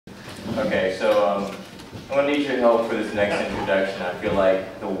Okay, so I'm going to need your help for this next introduction. I feel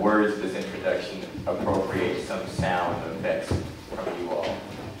like the words of this introduction appropriate some sound effects from you all.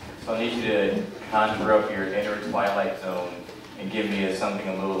 So I need you to conjure up your inner Twilight Zone and give me something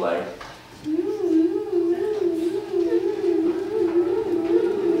a little like...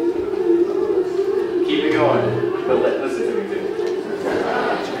 Keep it going, but listen to me too.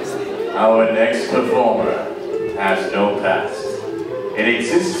 Our next performer has no past. It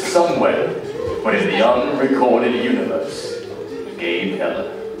exists somewhere, but in the unrecorded universe. Gabe Heller,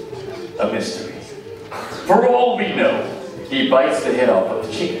 a mystery. For all we know, he bites the head off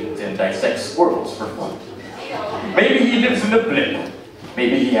of chickens and dissects squirrels for fun. Maybe he lives in a blimp.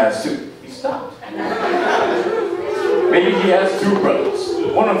 Maybe he has two. He stopped. Maybe he has two brothers,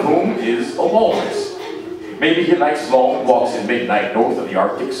 one of whom is a walrus. Maybe he likes long walks at midnight north of the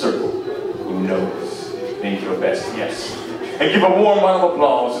Arctic Circle. Who knows? Think your best yes. And give a warm round of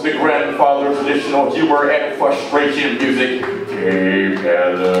applause to the grandfather of traditional humor and frustration music, Gabe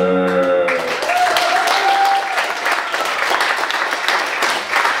Heller.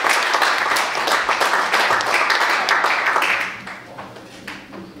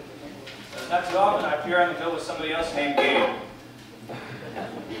 Not too often I appear on the bill with somebody else named Gabe.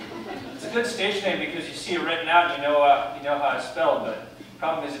 It's a good stage name because you see it written out and you know how it's spelled, but the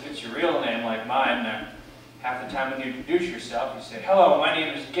problem is if it's your real name like mine, half the time when you introduce yourself, you say, "Hello, my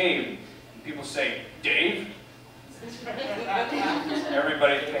name is Gabe." And people say, "Dave?"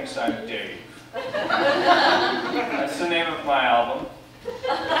 Everybody thinks I'm Dave. That's the name of my album.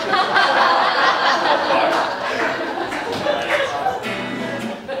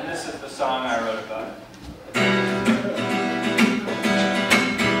 And this is the song I wrote about it.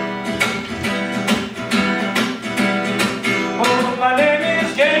 Oh, my name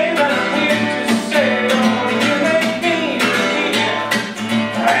is Gabe, and I'm here to say, don't you make me repeat.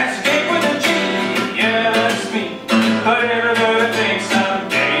 That's Gabe with a G, yeah, that's me. But everybody thinks I'm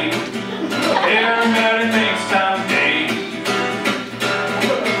Dave. Everybody thinks I'm Dave.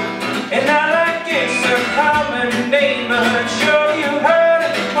 And not like it's a common name, but sure you heard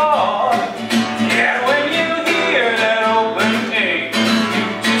it before. Yeah, when you hear that open A, you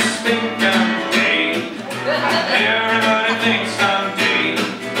just think I'm Dave. Everybody thinks I'm Dave.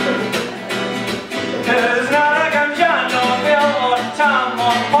 'Cause it's not like I'm John or Bill or Tom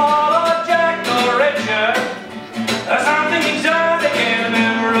or Paul or Jack or Richard. There's something exotic and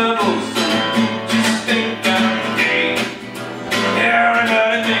memorable, so you just think I'm Dave.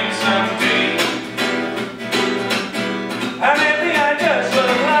 Everybody thinks I'm Dave. And maybe I just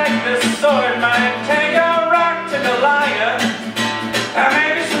look like this sword might take a rock to Goliath. And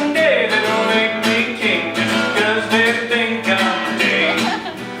maybe someday they'll make me king just because they think I'm Dave.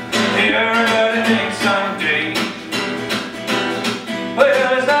 Everybody thinks I'm Dave.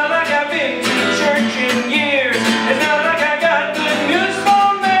 Well, it's not like I've been to church in years. It's not like I got good news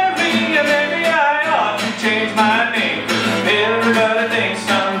for Mary. And maybe I ought to change my name. Everybody thinks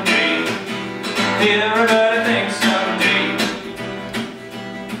I'm Dave. Everybody thinks I'm Dave.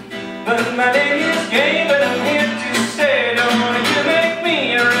 But my name is Gabe, and I'm here to say, don't you make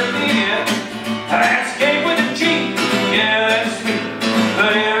me repeat it. That's Gabe with a G, yeah, that's me.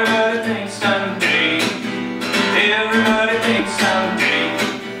 But everybody thinks I'm Dave. Everybody thinks I'm Dave.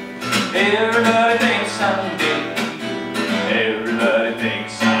 Everybody thinks I'm Dave. Everybody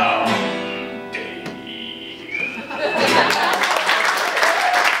thinks I'm Dave.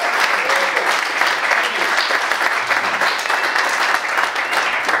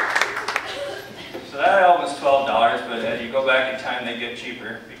 So that album's $12, but as you go back in time, they get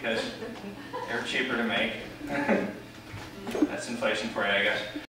cheaper because they're cheaper to make. That's inflation for you, I guess.